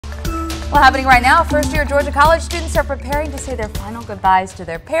Well, happening right now, first-year Georgia College students are preparing to say their final goodbyes to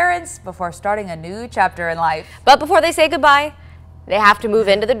their parents before starting a new chapter in life. But before they say goodbye, they have to move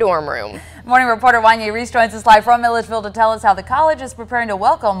into the dorm room. Morning reporter Wanya Reese joins us live from Milledgeville to tell us how the college is preparing to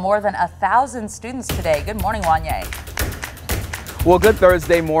welcome more than 1,000 students today. Good morning, Wanya. Well, good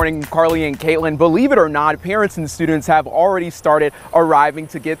Thursday morning, Carly and Caitlin. Believe it or not, parents and students have already started arriving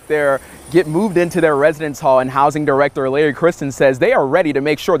to get moved into their residence hall, and housing director Larry Kristen says they are ready to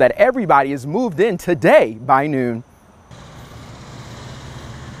make sure that everybody is moved in today by noon.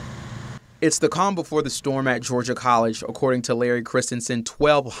 It's the calm before the storm at Georgia College. According to Larry Christensen,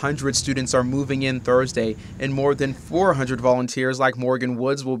 1,200 students are moving in Thursday, and more than 400 volunteers like Morgan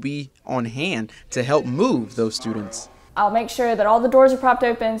Woods will be on hand to help move those students. I'll make sure that all the doors are propped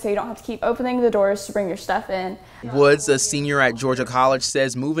open so you don't have to keep opening the doors to bring your stuff in. Woods, a senior at Georgia College,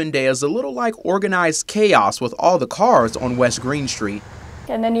 says move-in day is a little like organized chaos with all the cars on West Green Street.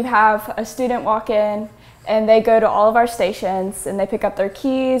 And then you have a student walk in and they go to all of our stations and they pick up their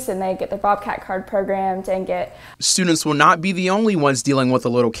keys and they get their Bobcat card programmed and get... Students will not be the only ones dealing with a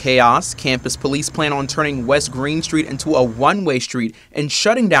little chaos. Campus police plan on turning West Green Street into a one-way street and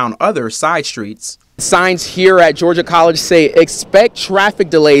shutting down other side streets. Signs here at Georgia College say expect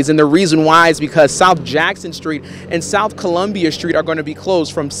traffic delays, and the reason why is because South Jackson Street and South Columbia Street are going to be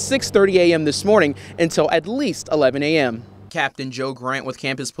closed from 6:30 a.m. this morning until at least 11 a.m. Captain Joe Grant with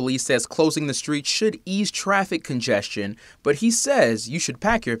Campus Police says closing the street should ease traffic congestion, but he says you should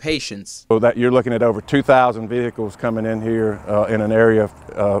pack your patience. So that you're looking at over 2,000 vehicles coming in here in an area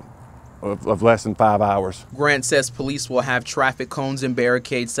of less than 5 hours. Grant says police will have traffic cones and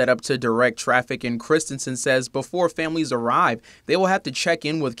barricades set up to direct traffic, and Christensen says before families arrive, they will have to check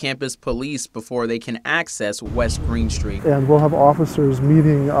in with campus police before they can access West Green Street. And we'll have officers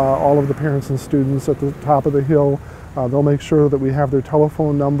meeting all of the parents and students at the top of the hill. They'll make sure that we have their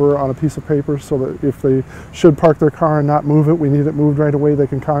telephone number on a piece of paper so that if they should park their car and not move it, we need it moved right away, they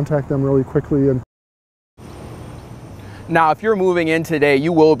can contact them really quickly. Now, if you're moving in today,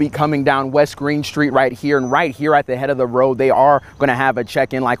 you will be coming down West Green Street right here, and right here at the head of the road, they are going to have a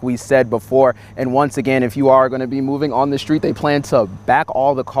check-in like we said before. And once again, if you are going to be moving on the street, they plan to back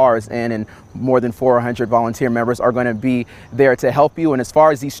all the cars in, and more than 400 volunteer members are going to be there to help you. And as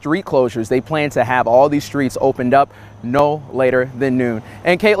far as these street closures, they plan to have all these streets opened up no later than noon.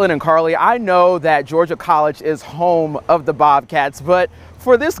 And Caitlin and Carly, I know that Georgia College is home of the Bobcats, but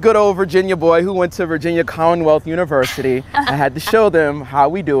for this good old Virginia boy who went to Virginia Commonwealth University, I had to show them how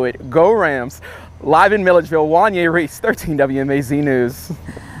we do it. Go Rams. Live in Milledgeville, Wanya Reese, 13 WMAZ News.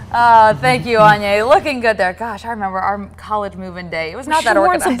 Thank you, Anya. Looking good there. Gosh, I remember our college moving day. It was not that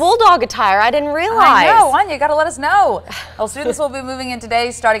organized. She wore some bulldog attire. I didn't realize. I know, Anya, you got to let us know. Well, students will be moving in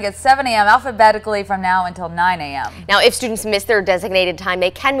today starting at 7 a.m. alphabetically from now until 9 a.m. Now, if students miss their designated time,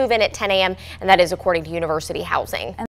 they can move in at 10 a.m., and that is according to university housing.